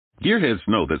Gearheads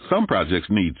know that some projects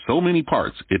need so many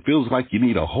parts, it feels like you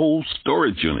need a whole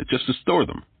storage unit just to store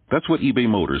them. That's what eBay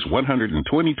Motors'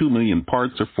 122 million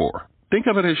parts are for. Think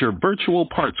of it as your virtual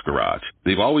parts garage.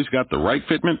 They've always got the right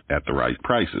fitment at the right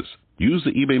prices. Use the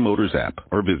eBay Motors app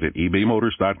or visit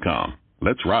ebaymotors.com.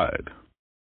 Let's ride.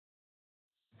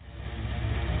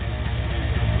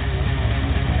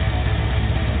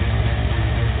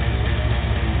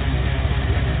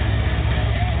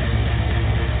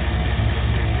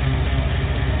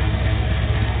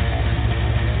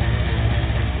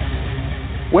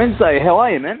 Wednesday, how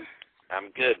are you, man? I'm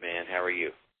good, man. How are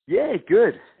you? Yeah,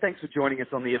 good. Thanks for joining us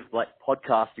on the Black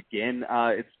podcast again.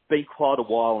 It's been quite a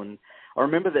while, and I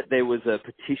remember that there was a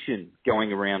petition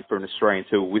going around for an Australian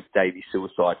tour with Davey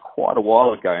Suicide quite a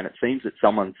while ago, and it seems that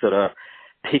someone sort of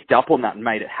picked up on that and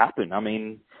made it happen. I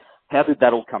mean, how did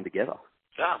that all come together?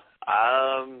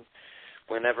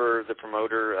 Whenever the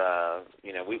promoter,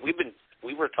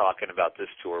 we were talking about this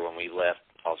tour when we left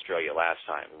Australia last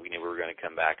time. We knew we were going to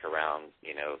come back around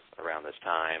this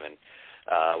time, and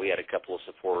we had a couple of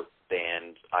support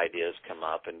band ideas come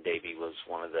up, and Davey was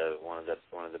one of the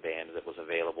bands that was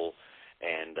available,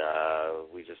 and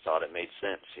we just thought it made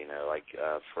sense.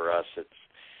 For us, it's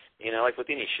like with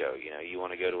any show, you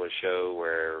want to go to a show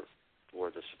where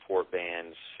the support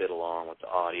bands fit along with the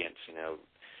audience.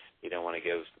 You don't want to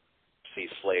go see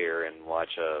Slayer and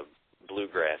watch a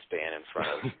bluegrass band in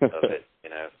front of it.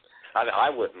 I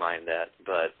wouldn't mind that,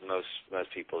 but most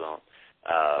people don't.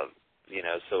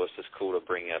 So it's just cool to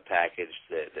bring a package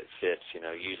that fits.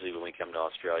 Usually when we come to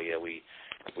Australia, we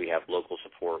have local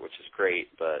support, which is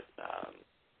great, but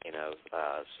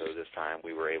so this time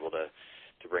we were able to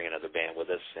bring another band with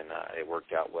us, and it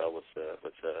worked out well with the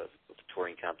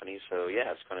touring company. So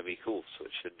yeah, it's going to be cool. So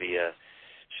it should be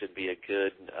a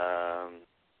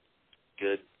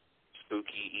good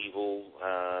spooky, evil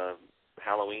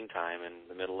Halloween time in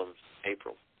the middle of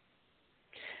April.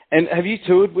 And have you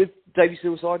toured with Davey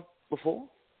Suicide before,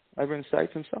 over in the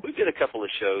States and stuff? We did a couple of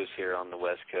shows here on the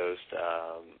West Coast,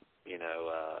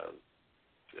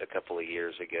 a couple of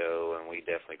years ago, and we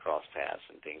definitely crossed paths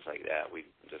and things like that. We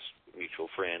just mutual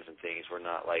friends and things. We're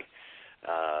not like,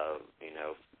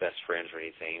 best friends or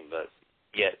anything, but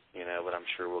I'm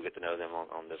sure we'll get to know them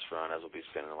on this run, as we'll be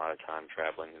spending a lot of time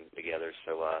traveling together.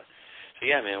 So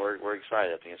yeah, man, we're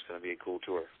excited. I think it's going to be a cool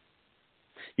tour.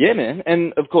 Yeah, man.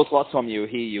 And, of course, last time you were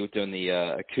here, you were doing the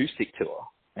acoustic tour.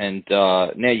 And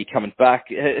now you're coming back.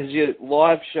 Has your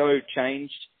live show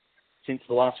changed since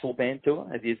the last full band tour?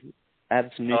 Have you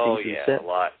added some new things to the set? Oh,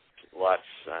 yeah, lots.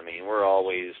 I mean,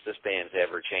 this band's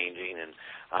ever-changing, and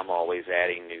I'm always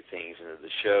adding new things into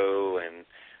the show, and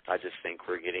I just think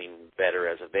we're getting better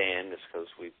as a band just because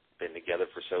we've been together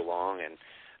for so long, and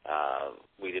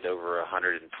we did over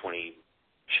 120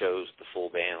 shows the full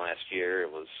band last year.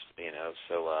 It was, it's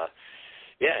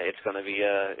going to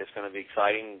be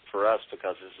exciting for us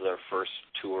because this is our first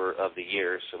tour of the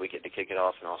year, so we get to kick it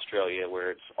off in Australia,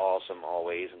 where it's awesome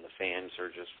always, and the fans are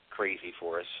just crazy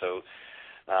for us. So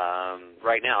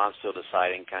right now I'm still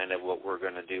deciding kind of what we're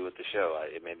going to do with the show.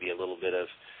 It may be a little bit of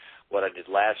what I did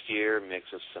last year,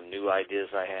 mixed with some new ideas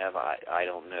I have. I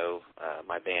don't know.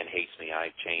 My band hates me.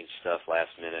 I change stuff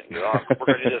last minute and go,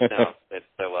 we're going to do this now.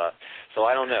 So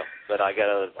I don't know. But I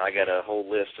got a whole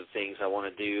list of things I want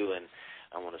to do, and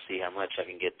I want to see how much I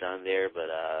can get done there. But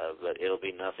it'll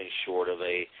be nothing short of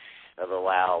a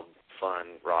loud,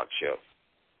 fun rock show.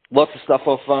 Lots of stuff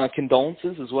off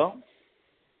Condolences as well.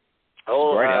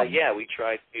 Oh yeah, we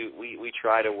try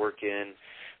to work in.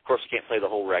 Of course, we can't play the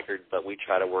whole record, but we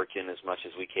try to work in as much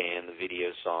as we can the video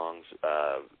songs,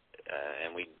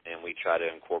 and we try to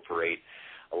incorporate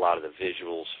a lot of the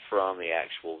visuals from the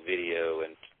actual video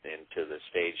and into the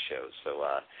stage show. So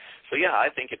yeah, I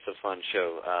think it's a fun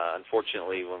show.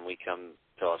 Unfortunately, when we come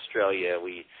to Australia,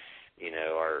 we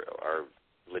are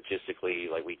logistically,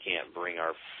 like, we can't bring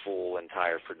our full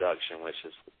entire production, which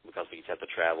is because we have to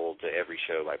travel to every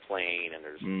show by plane,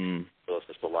 and so it's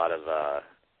just a lot of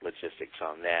logistics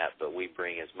on that. But we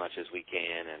bring as much as we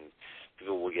can, and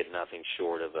people will get nothing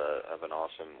short of an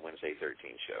awesome Wednesday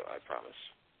 13 show, I promise.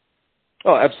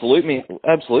 Oh, absolutely,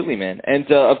 man.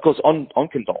 And of course, on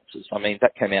Condolences, I mean,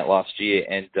 that came out last year,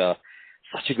 and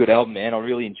such a good album, man. I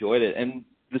really enjoyed it. And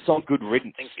the song "Good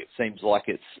Riddance" seems like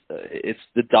it's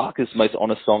the darkest, most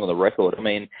honest song on the record. I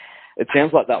mean, it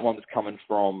sounds like that one was coming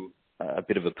from a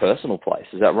bit of a personal place.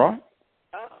 Is that right?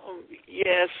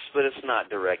 Yes, but it's not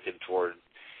directed toward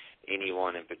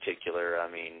anyone in particular. I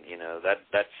mean,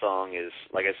 that song is,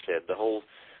 like I said, the whole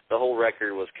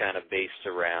record was kind of based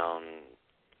around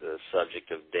the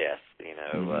subject of death,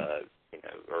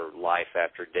 or life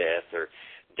after death, or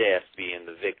death being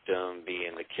the victim,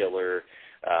 being the killer,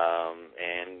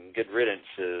 and good riddance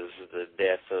is the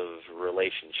death of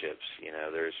relationships.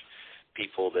 There's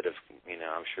people that have,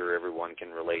 I'm sure everyone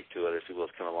can relate to other people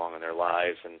that have come along in their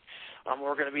lives, and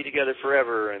we're going to be together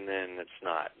forever, and then it's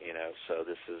not, So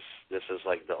this is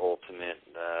like the ultimate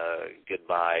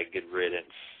goodbye, good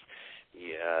riddance.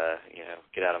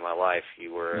 Get out of my life.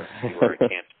 You were a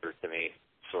cancer to me,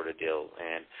 sort of deal.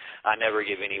 And I never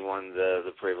give anyone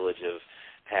the privilege of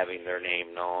having their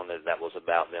name known that was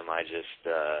about them. I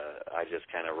just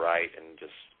kind of write, and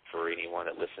just for anyone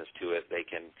that listens to it, they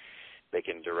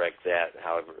can direct that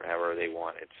however they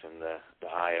want. It's in the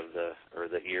eye of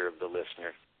the ear of the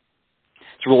listener.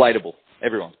 It's relatable.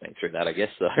 Everyone's been through that, I guess.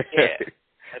 So.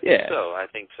 Yeah, I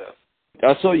think so.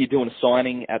 I saw you doing a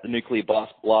signing at the Nuclear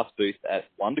Blast booth at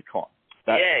WonderCon.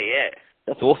 Yeah.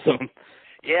 That's awesome.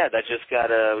 Yeah, that just got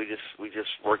we just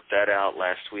worked that out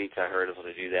last week. I heard able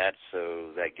to do that,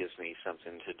 so that gives me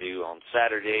something to do on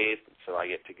Saturday. So I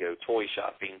get to go toy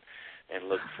shopping and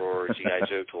look for G.I.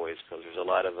 Joe toys, because there's a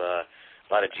lot of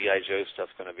G.I. Joe stuff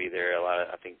going to be there.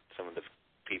 I think some of the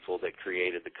people that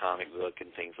created the comic book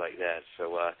and things like that.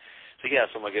 So I'm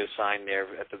going to go sign there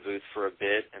at the booth for a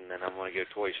bit, and then I'm going to go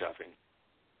toy shopping.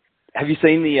 Have you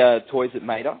seen the Toys That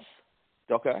Made Us,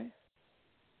 Doco?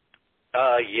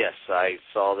 Yes, I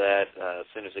saw that as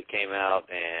soon as it came out,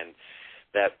 and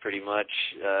that pretty much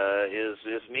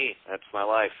is me. That's my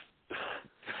life.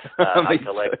 I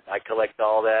collect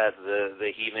all that.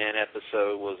 The He-Man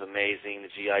episode was amazing. The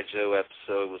G.I. Joe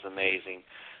episode was amazing.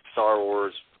 Star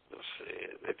Wars,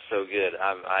 it's so good.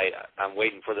 I'm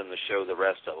waiting for them to show the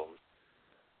rest of them.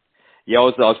 Yeah, I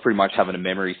was pretty much having a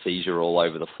memory seizure all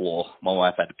over the floor. My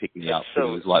wife had to pick me up. It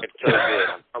was like, it's so good.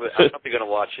 I'm probably going to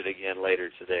watch it again later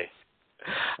today.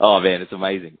 Oh man, it's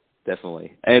amazing,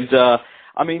 definitely. And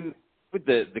I mean, with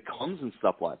the cons and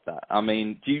stuff like that, I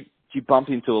mean, do you bump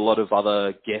into a lot of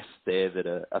other guests there that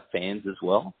are fans as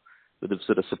well, that have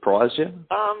sort of surprised you?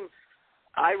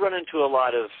 I run into a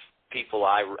lot of people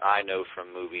I know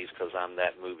from movies, because I'm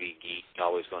that movie geek,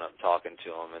 always going up and talking to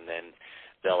them, and then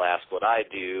they'll ask what I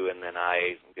do, and then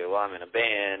I go, well, I'm in a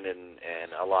band, and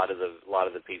a lot of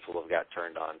the people have got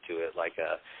turned on to it, like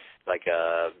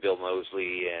Bill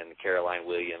Moseley and Caroline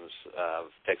Williams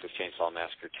of Texas Chainsaw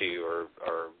Massacre 2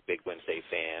 are big Wednesday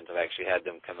fans. I've actually had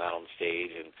them come out on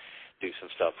stage and do some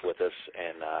stuff with us,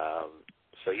 and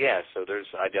so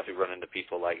I definitely run into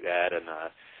people like that, and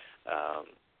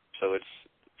so it's,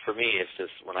 for me, it's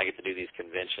just when I get to do these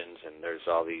conventions and there's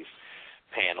all these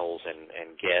panels and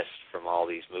guests from all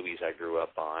these movies I grew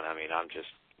up on. I mean, I'm just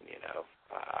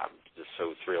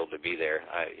so thrilled to be there.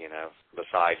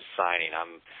 Besides signing,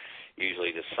 I'm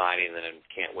usually just signing and then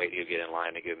can't wait to get in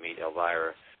line to go meet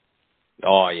Elvira.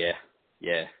 Oh, yeah.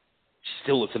 She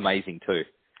still looks amazing, too.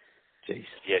 Jeez.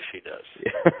 Yes, she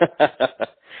does.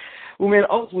 Well, man,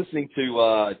 I was listening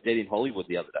to Dead in Hollywood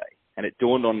the other day, and it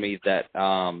dawned on me that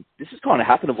this has kind of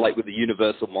happened of late with the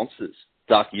Universal Monsters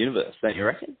Dark Universe, don't you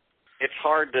reckon? It's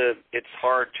hard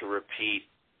to repeat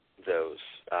those.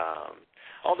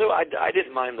 Although I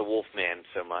didn't mind the Wolfman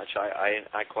so much.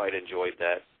 I quite enjoyed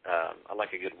that. I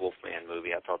like a good Wolfman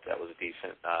movie. I thought that was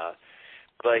decent.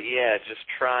 But yeah, just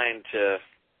trying to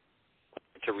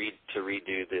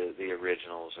redo the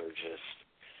originals are just,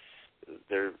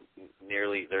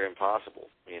 they're impossible.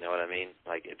 You know what I mean?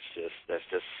 Like, that's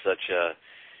just such a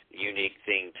unique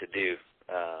thing to do.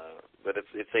 But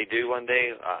if they do one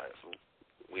day,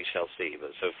 we shall see.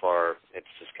 But so far, it's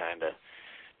just kind of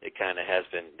has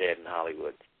been dead in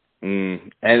Hollywood.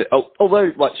 And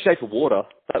although, like, Shape of Water,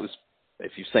 that was,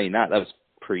 if you've seen that was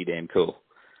pretty damn cool.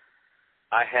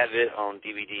 I have it on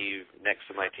DVD next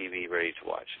to my TV, ready to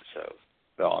watch. So.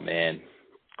 Oh man,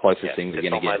 closest thing we're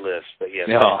gonna get. It's on my list, but yes,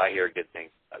 I hear a good thing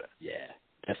about it. Yeah,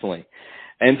 definitely.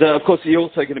 And of course, you're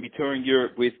also going to be touring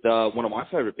Europe with one of my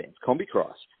favorite bands,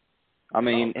 Combichrist. I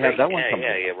mean, how's that one coming?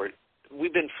 Yeah.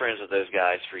 We've been friends with those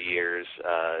guys for years.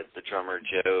 The drummer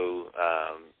Joe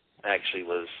actually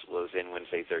was in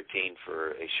Wednesday 13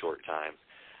 for a short time.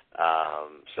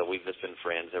 So we've just been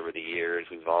friends over the years.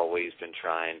 We've always been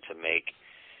trying to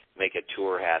make a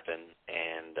tour happen,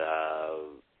 and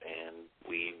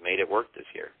we made it work this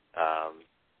year.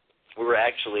 We were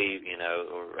actually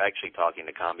talking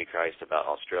to Combichrist about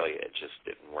Australia. It just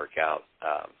didn't work out.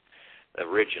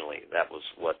 Originally, that was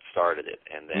what started it,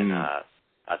 and then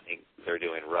I think they're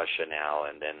doing Russia now,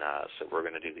 and then so we're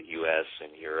going to do the U.S.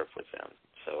 and Europe with them.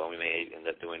 So we may end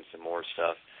up doing some more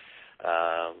stuff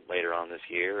later on this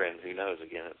year, and who knows?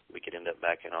 Again, we could end up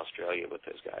back in Australia with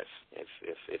those guys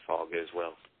if all goes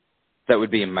well. That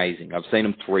would be amazing. I've seen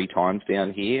them 3 times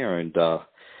down here, and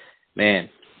man,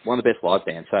 one of the best live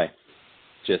bands, hey?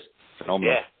 just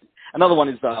phenomenal. Yeah. Another one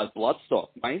is Bloodstock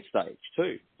main stage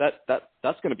too.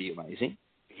 That's going to be amazing.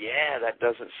 Yeah, that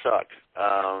doesn't suck.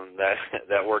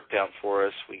 That worked out for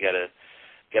us. We got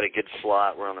a good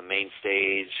slot. We're on the main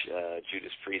stage.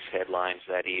 Judas Priest headlines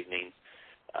that evening.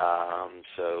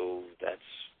 So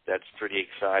that's pretty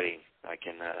exciting. I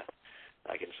can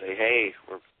say, hey,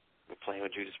 we're playing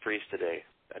with Judas Priest today.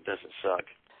 That doesn't suck.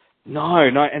 No,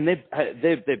 and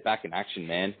they're back in action,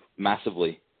 man,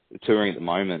 massively. They're touring at the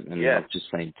moment, and I've just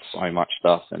seen so much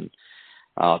stuff, and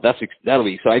that'll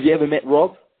be. So, have you ever met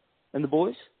Rob and the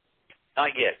boys?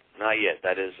 Not yet.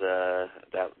 That is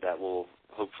that will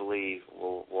hopefully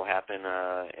will happen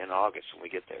in August when we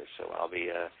get there. So I'll be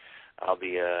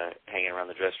hanging around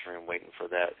the dressing room waiting for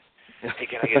that. Hey,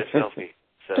 can I get a selfie?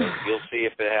 So you'll see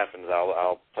if it happens.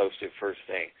 I'll post it first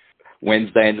thing.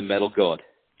 Wednesday in the Metal God.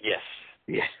 Yes.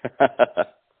 Yeah.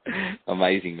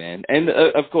 Amazing, man. And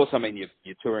of course, I mean,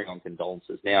 you're touring on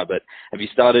Condolences now, but have you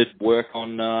started work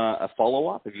on a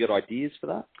follow-up? Have you got ideas for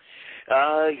that?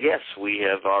 Yes, we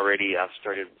have already. I've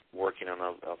started working on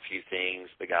a few things.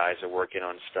 The guys are working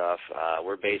on stuff.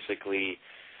 We're basically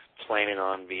planning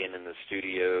on being in the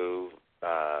studio,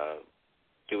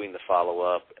 doing the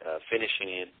follow-up, finishing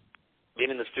it,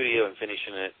 being in the studio and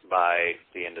finishing it by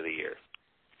the end of the year.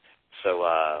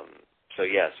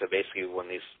 So basically when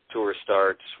this tour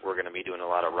starts, we're going to be doing a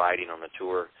lot of riding on the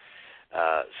tour,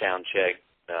 sound check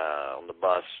on the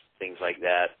bus, things like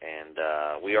that.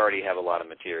 And we already have a lot of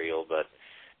material, but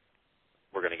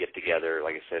we're going to get together,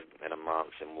 like I said, in a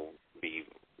month, and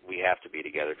we have to be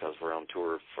together because we're on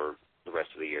tour for the rest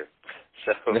of the year.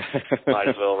 So might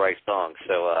as well write songs.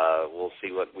 So we'll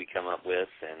see what we come up with,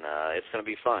 and it's going to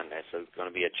be fun. It's going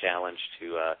to be a challenge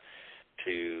to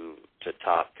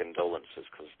top Condolences,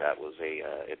 because that was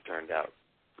it turned out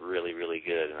really, really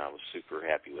good, and I was super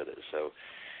happy with it. So,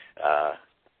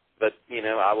 but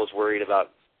I was worried about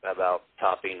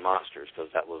topping Monsters, because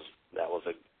that was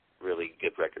a really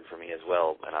good record for me as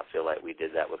well, and I feel like we did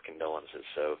that with Condolences.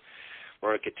 So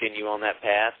we're going to continue on that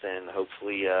path, and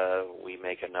hopefully we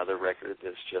make another record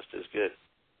that's just as good.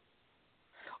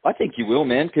 I think you will,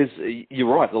 man, because you're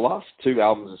right. The last two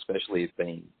albums especially have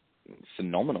been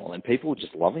phenomenal, and people are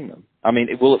just loving them. I mean,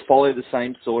 will it follow the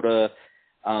same sort of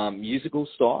musical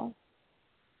style?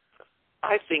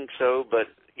 I think so, but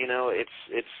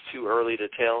it's too early to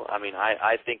tell. I mean,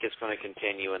 I think it's going to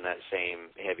continue in that same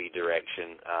heavy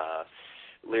direction.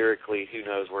 Lyrically, who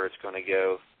knows where it's going to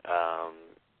go?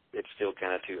 It's still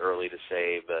kind of too early to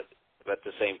say, but at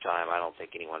the same time, I don't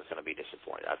think anyone's going to be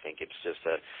disappointed. I think it's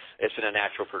been a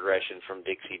natural progression from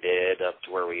Dixie Dead up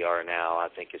to where we are now. I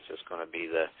think it's just going to be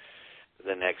the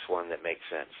next one that makes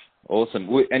sense. Awesome.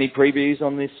 Any previews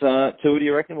on this tour, do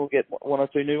you reckon? We'll get one or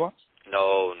two new ones?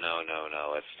 No.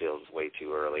 It's still way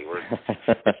too early.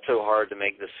 It's so hard to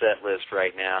make the set list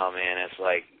right now, man. It's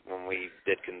like when we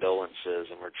did Condolences,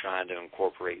 and we're trying to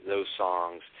incorporate those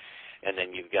songs, and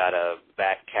then you've got a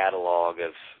back catalog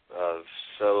of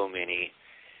so many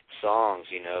songs,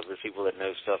 there's people that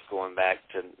know stuff going back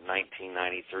to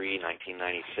 1993,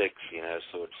 1996,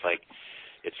 so it's like,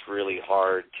 it's really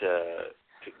hard to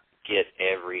get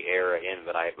every era in,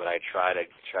 but I try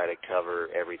to cover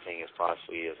everything as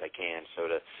possibly as I can. So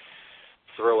to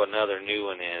throw another new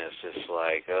one in, it's just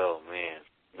like, oh man,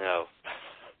 no.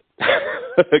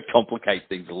 Complicate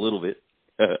things a little bit.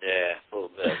 Yeah, a little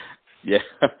bit. Yeah.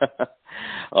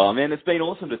 Oh man, it's been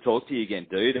awesome to talk to you again,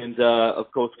 dude. And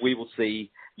of course, we will see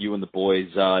you and the boys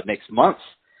next month.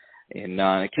 And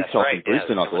it kicks off in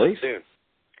Brisbane, I believe. Soon.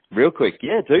 Real quick,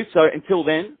 yeah, dude. So until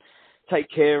then, take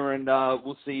care, and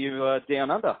we'll see you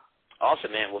down under.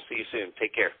 Awesome, man. We'll see you soon.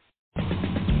 Take care.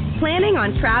 Planning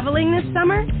on traveling this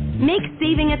summer? Make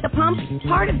saving at the pump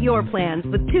part of your plans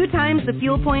with 2 times the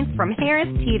fuel points from Harris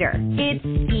Teeter. It's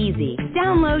easy.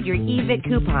 Download your eVic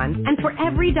coupon, and for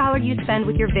every $1 you spend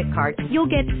with your Vic card, you'll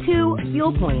get 2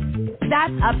 fuel points.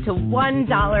 That's up to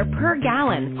 $1 per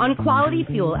gallon on quality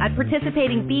fuel at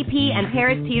participating BP and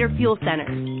Harris Teeter fuel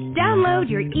centers. Download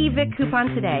your eVic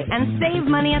coupon today and save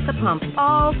money at the pump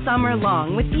all summer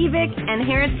long with eVic and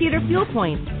Harris Teeter fuel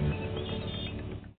points.